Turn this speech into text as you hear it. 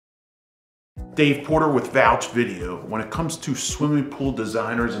Dave Porter with Vouch Video. When it comes to swimming pool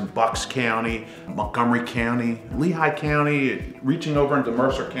designers in Bucks County, Montgomery County, Lehigh County, reaching over into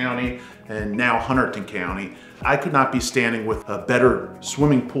Mercer County, and now Hunterdon County, I could not be standing with a better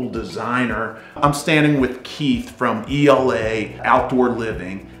swimming pool designer. I'm standing with Keith from ELA Outdoor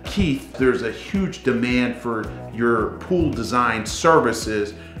Living. Keith, there's a huge demand for your pool design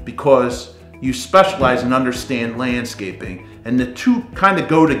services because you specialize and understand landscaping, and the two kind of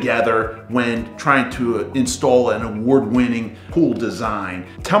go together when trying to install an award-winning pool design.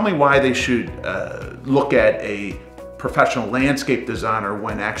 Tell me why they should look at a professional landscape designer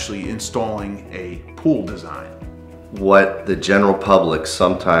when actually installing a pool design. What the general public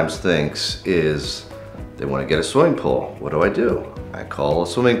sometimes thinks is they want to get a swimming pool. What do? I call a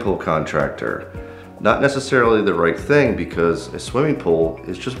swimming pool contractor. Not necessarily the right thing, because a swimming pool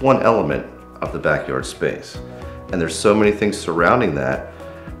is just one element of the backyard space. And there's so many things surrounding that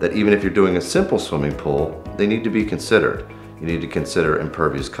even if you're doing a simple swimming pool, they need to be considered. You need to consider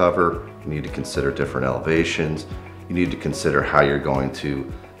impervious cover, you need to consider different elevations, you need to consider how you're going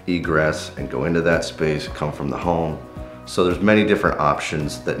to egress and go into that space, come from the home. So there's many different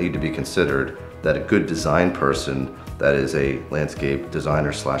options that need to be considered that a good design person that is a landscape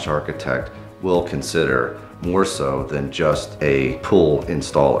designer / architect will consider, more so than just a pool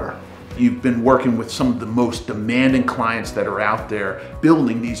installer. You've been working with some of the most demanding clients that are out there,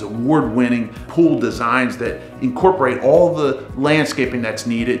 building these award-winning pool designs that incorporate all the landscaping that's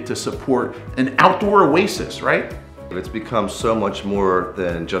needed to support an outdoor oasis, right? It's become so much more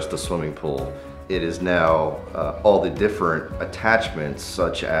than just a swimming pool. It is now all the different attachments,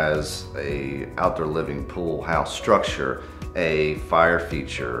 such as a outdoor living pool house structure, a fire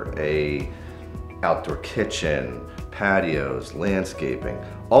feature, a outdoor kitchen, patios, landscaping.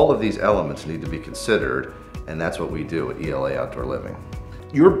 All of these elements need to be considered, and that's what we do at ELA Outdoor Living.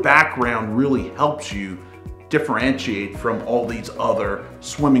 Your background really helps you differentiate from all these other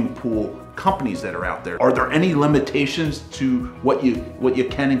swimming pool companies that are out there. Are there any limitations to what you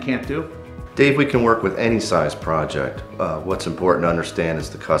can and can't do? Dave, we can work with any size project. What's important to understand is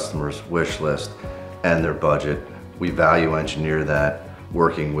the customer's wish list and their budget. We value engineer that,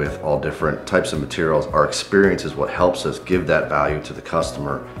 working with all different types of materials. Our experience is what helps us give that value to the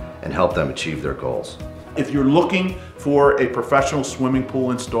customer and help them achieve their goals. If you're looking for a professional swimming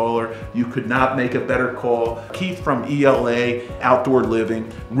pool installer, you could not make a better call. Keith from ELA Outdoor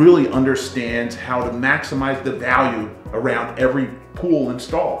Living really understands how to maximize the value around every pool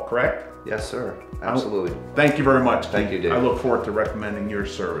install, correct? Yes, sir. Absolutely. Thank you very much. Thank you, Dave. I look forward to recommending your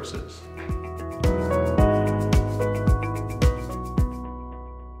services.